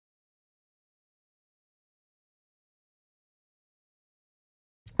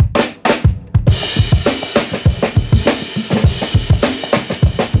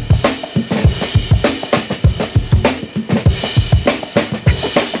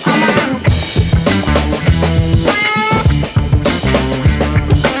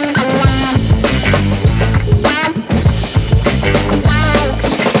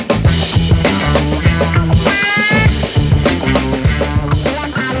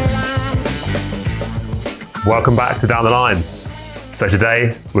Welcome back to Down the Line. So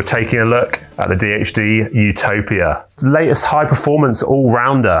today we're taking a look at the DHD Utopia, the latest high performance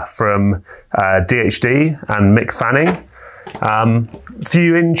all-rounder from DHD and Mick Fanning.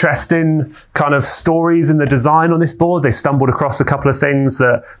 Few interesting kind of stories in the design on this board. They stumbled across a couple of things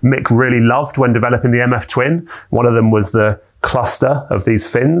that Mick really loved when developing the MF Twin. One of them was the cluster of these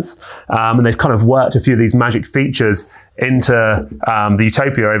fins, and they've kind of worked a few of these magic features into the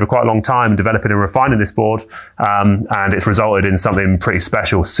Utopia over quite a long time, developing and refining this board, and it's resulted in something pretty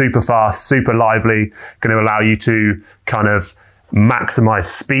special. Super fast, super lively, going to allow you to kind of maximize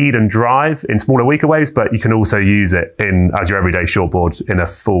speed and drive in smaller, weaker ways, but you can also use it as your everyday shortboard in a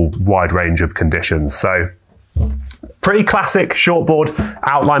full wide range of conditions. So pretty classic shortboard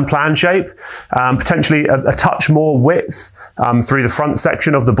outline plan shape, potentially a touch more width through the front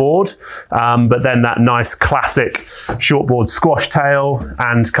section of the board, but then that nice classic shortboard squash tail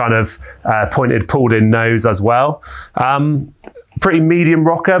and kind of pointed pulled in nose as well. Pretty medium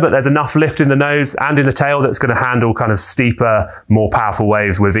rocker, but there's enough lift in the nose and in the tail that's going to handle kind of steeper, more powerful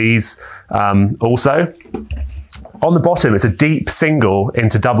waves with ease also. On the bottom, it's a deep single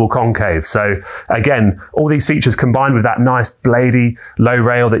into double concave. So again, all these features combined with that nice bladey low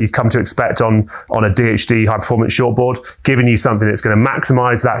rail that you've come to expect on a DHD high performance shortboard, giving you something that's going to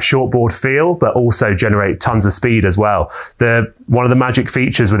maximize that shortboard feel, but also generate tons of speed as well. One of the magic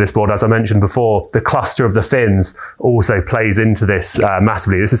features with this board, as I mentioned before, the cluster of the fins also plays into this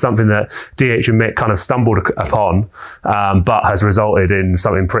massively. This is something that DH and Mick kind of stumbled upon, but has resulted in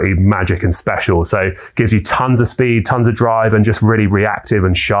something pretty magic and special. So gives you tons of speed, tons of drive, and just really reactive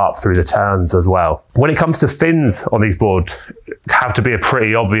and sharp through the turns as well. When it comes to fins on these boards, have to be a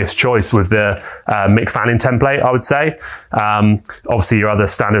pretty obvious choice with the Mick Fanning template, I would say. Obviously your other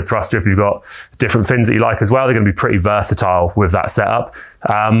standard thruster, if you've got different fins that you like as well, they're going to be pretty versatile with that setup.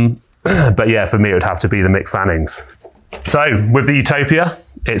 But yeah, for me it would have to be the Mick Fannings. So with the Utopia,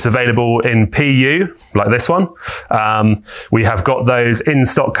 it's available in PU, like this one. We have got those in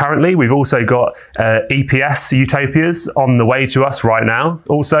stock currently. We've also got EPS Utopias on the way to us right now.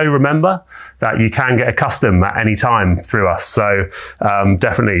 Also remember that you can get a custom at any time through us. So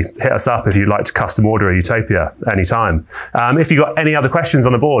definitely hit us up if you'd like to custom order a Utopia anytime. If you've got any other questions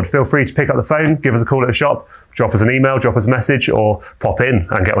on the board, feel free to pick up the phone, give us a call at the shop, drop us an email, drop us a message, or pop in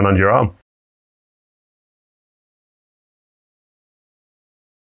and get one under your arm.